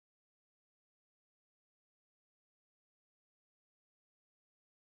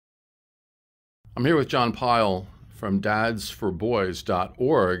I'm here with John Pyle from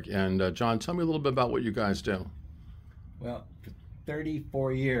dadsforboys.org. And John, tell me a little bit about what you guys do. Well, for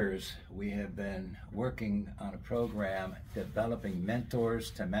 34 years, we have been working on a program developing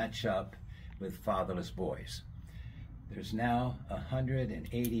mentors to match up with fatherless boys. There's now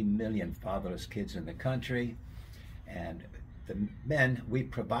 180 million fatherless kids in the country, and the men, we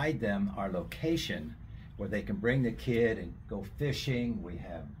provide them our location where they can bring the kid and go fishing. We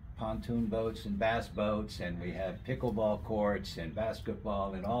have pontoon boats and bass boats, and we have pickleball courts and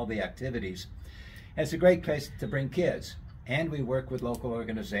basketball and all the activities. And it's a great place to bring kids. And we work with local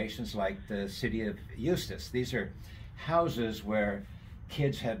organizations like the City of Eustis. These are houses where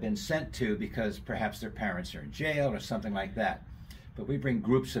kids have been sent to because perhaps their parents are in jail or something like that. But we bring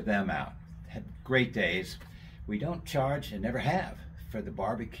groups of them out, have great days. We don't charge, and never have, for the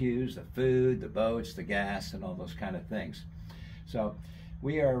barbecues, the food, the boats, the gas, and all those kind of things. So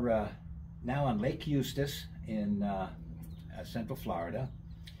we are now on Lake Eustis in Central Florida,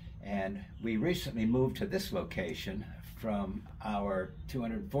 and we recently moved to this location from our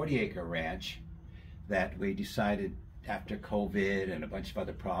 240-acre ranch that we decided after COVID and a bunch of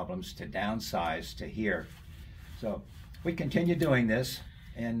other problems to downsize to here. So we continue doing this,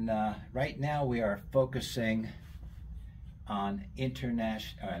 and right now we are focusing on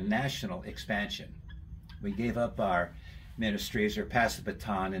national expansion. We gave up our ministries or passed the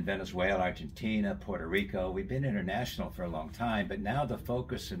baton in Venezuela, Argentina, Puerto Rico. We've been international for a long time, but now the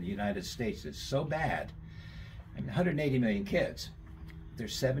focus in the United States is so bad. I mean, 180 million kids.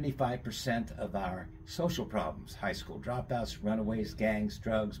 There's 75% of our social problems: high school dropouts, runaways, gangs,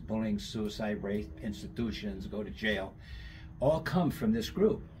 drugs, bullying, suicide, rape, institutions, go to jail, all come from this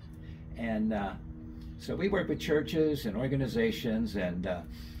group. And so we work with churches and organizations, and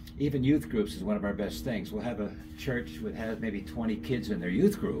even youth groups is one of our best things. We'll have a church that has maybe 20 kids in their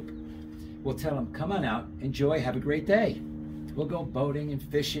youth group. We'll tell them, come on out, enjoy, have a great day. We'll go boating and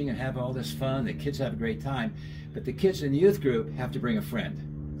fishing and have all this fun. The kids have a great time. But the kids in the youth group have to bring a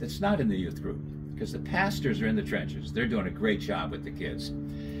friend that's not in the youth group, because the pastors are in the trenches. They're doing a great job with the kids.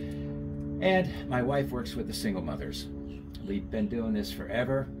 And my wife works with the single mothers. We've been doing this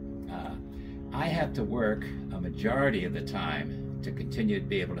forever. I have to work a majority of the time to continue to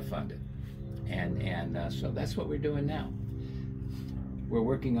be able to fund it. And so that's what we're doing now. We're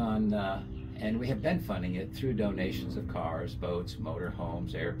working on, and we have been funding it through donations of cars, boats, motor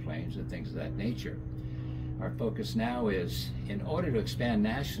homes, airplanes, and things of that nature. Our focus now is, in order to expand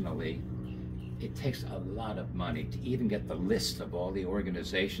nationally, it takes a lot of money to even get the list of all the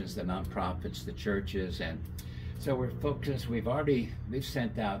organizations, the nonprofits, the churches, and so we're focused. We've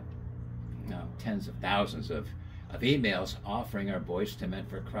sent out tens of thousands of emails offering our Boys to Men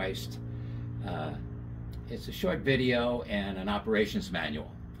for Christ. It's a short video and an operations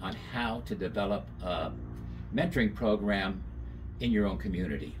manual on how to develop a mentoring program in your own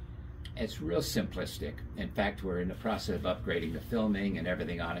community. It's real simplistic. In fact, we're in the process of upgrading the filming and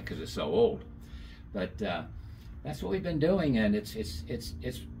everything on it because it's so old. But that's what we've been doing, and it's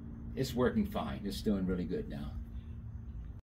working fine. It's doing really good now.